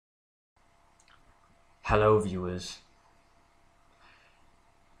Hello viewers.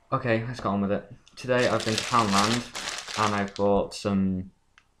 Okay, let's get on with it. Today I've been to Poundland and I've bought some,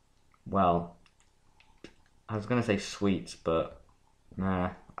 well, I was going to say sweets, but nah,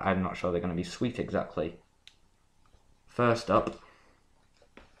 I'm not sure they're going to be sweet exactly. First up,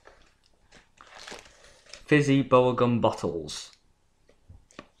 fizzy bubblegum bottles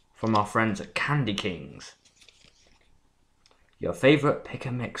from our friends at Candy Kings. Your favourite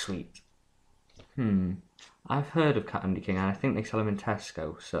pick-and-mix sweet. I've heard of Candy King and I think they sell them in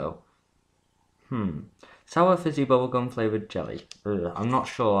Tesco, so... Sour fizzy bubblegum flavoured jelly. Ugh, I'm not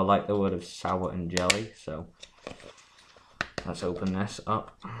sure I like the word of sour and jelly, so... Let's open this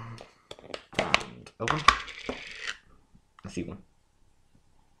up. And open. I see one.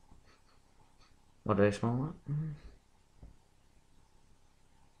 What do they smell like?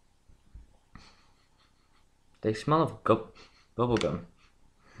 They smell of bubblegum.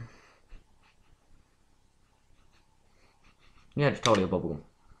 Yeah, it's totally a bubblegum.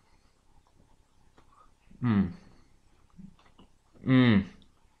 Mmm. Mmm.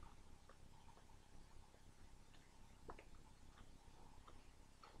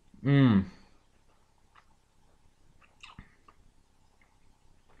 Mmm.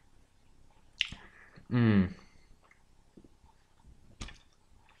 Mmm.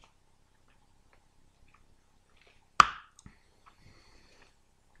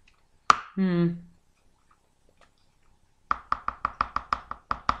 Mmm.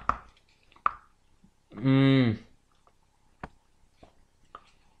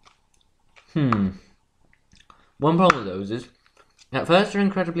 One problem with those is, at first they're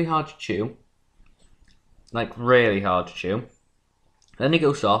incredibly hard to chew. Like, really hard to chew. Then they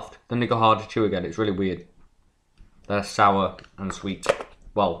go soft, then they go hard to chew again. It's really weird. They're sour and sweet.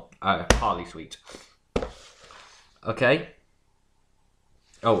 Well, hardly sweet. Okay.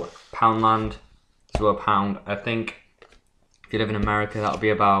 Oh, Poundland. So a pound. I think if you live in America, that'll be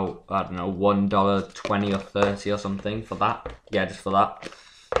about, I don't know, $1.20 or 30 or something for that. Yeah, just for that.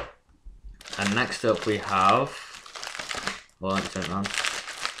 And next up we have, well, let's turn it around.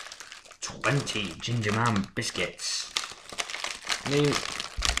 20 Ginger Man biscuits. I mean,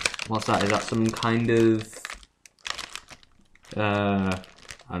 what's that? Is that some kind of, I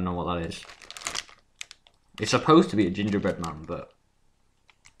don't know what that is. It's supposed to be a gingerbread man, but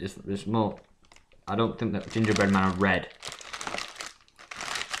it's more, I don't think that gingerbread man are red.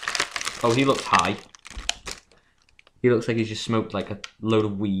 Oh, he looks high. He looks like he's just smoked like a load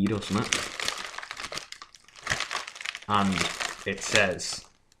of weed or something. And it says,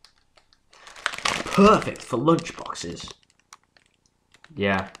 perfect for lunch boxes.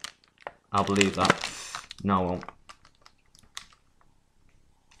 Yeah, I'll believe that. No, I won't.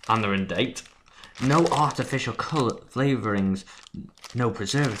 And they're in date. No artificial colour flavourings, no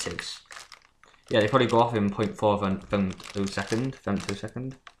preservatives. Yeah, they probably go off in 0.4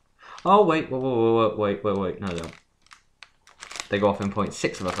 femtosecond. Oh, wait, wait, no, they don't. They go off in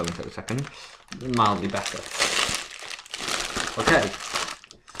 0.6 of a femtosecond. Mildly better. Okay.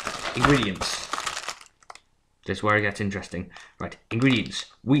 Ingredients. This is where it gets interesting. Right, ingredients.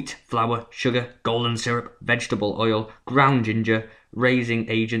 Wheat, flour, sugar, golden syrup, vegetable oil, ground ginger, raising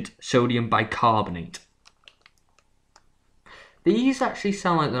agent, sodium bicarbonate. These actually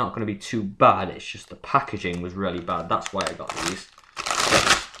sound like they're not going to be too bad. It's just the packaging was really bad. That's why I got these.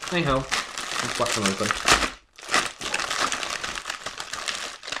 But, anyhow, let's whack them open.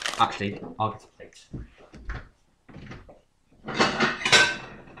 Actually, I'll get a plate.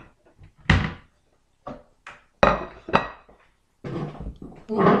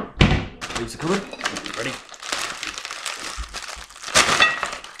 Leaves are covered. Ready.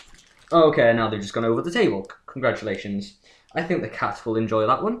 Okay, now they've just gone over the table. Congratulations. I think the cats will enjoy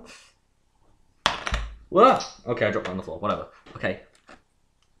that one. Whoa! Okay, I dropped it on the floor. Whatever. Okay.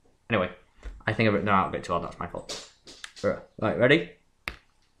 Anyway, I think I've written them out a bit too hard. That's my fault. Right, ready?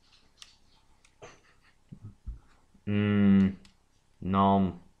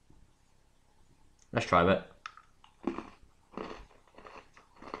 Nom. Let's try a bit.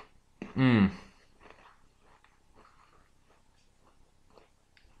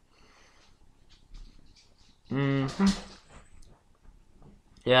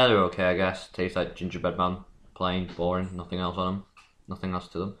 Yeah, they're okay, I guess. Tastes like gingerbread man. Plain, boring, nothing else on them. Nothing else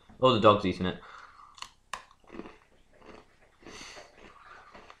to them. Oh, the dog's eating it.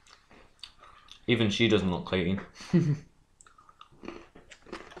 Even she doesn't look clean.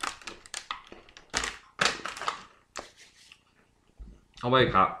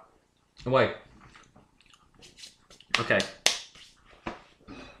 Away, cat. Away. Okay.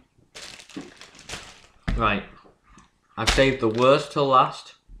 Right. I've saved the worst till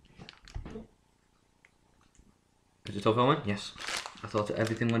last. Is it still filming? Yes. I thought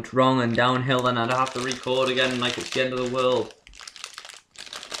everything went wrong and downhill, then I'd have to record again like it's the end of the world.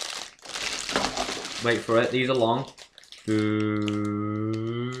 Wait for it. These are long.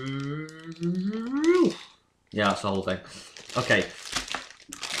 Yeah, that's the whole thing. Okay.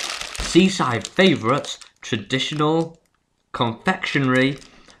 Seaside favourites, traditional, confectionery,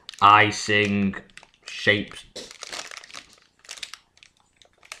 icing, shaped,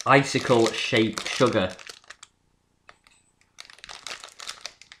 icicle shaped sugar.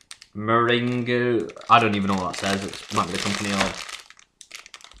 Meringue, I don't even know what that says. It might be the company or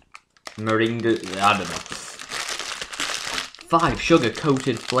meringue, I don't know. 5 sugar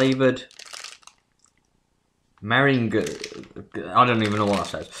coated flavoured meringue, I don't even know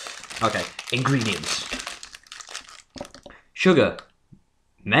what that says. Okay, ingredients. Sugar,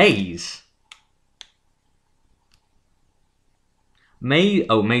 maize,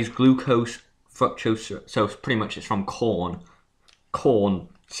 maize glucose, fructose, so pretty much it's from corn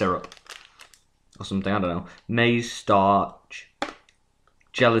syrup or something, I don't know. Maize starch,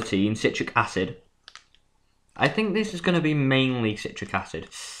 gelatin, citric acid. I think this is going to be mainly citric acid.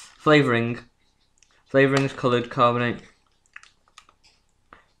 Flavouring. Flavourings, coloured carbonate.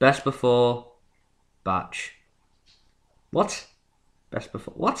 Best before batch. What? Best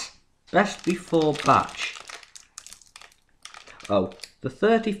before what? Best before batch. Oh, the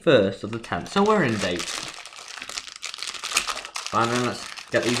 31st of the 10th. So we're in date. Fine then, let's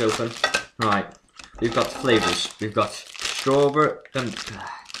get these open. Right, we've got flavours. We've got strawberry,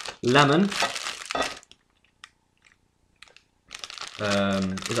 lemon.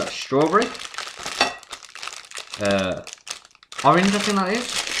 Is that strawberry? Orange, I think that is.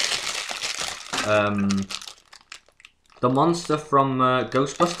 The monster from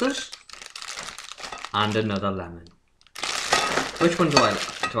Ghostbusters, and another lemon. Which one do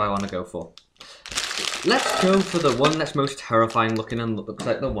I want to go for? Let's go for the one that's most terrifying looking and looks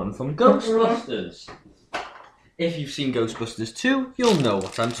like the one from Ghostbusters. If you've seen Ghostbusters 2, you'll know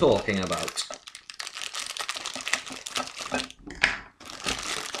what I'm talking about.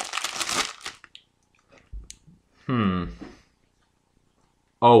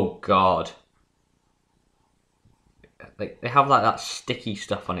 Oh god. They have like that sticky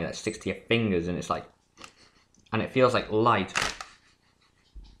stuff on it that sticks to your fingers, and it's like, and it feels like light.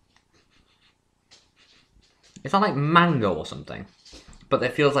 It's not like mango or something, but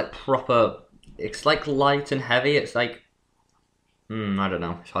it feels like proper. It's like light and heavy. It's like, I don't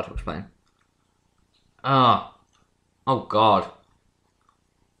know. It's hard to explain. Oh god.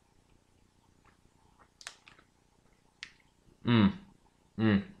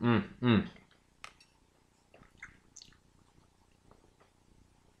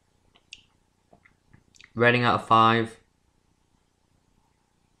 Rating out of 5.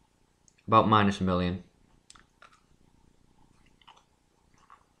 About -1 million.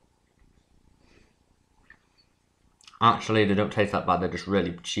 Actually, they don't taste that bad. They're just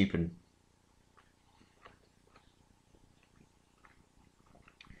really cheap and.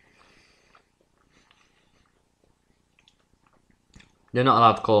 They're not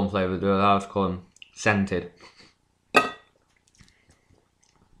allowed to call them flavoured, they're allowed to call them scented.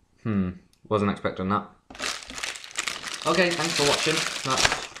 Wasn't expecting that. Okay, thanks for watching.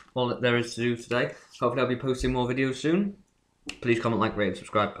 That's all that there is to do today. Hopefully I'll be posting more videos soon. Please comment, like, rate, and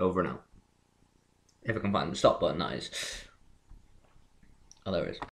subscribe. Over and out. If I can find the stop button, that is. Oh, there it is.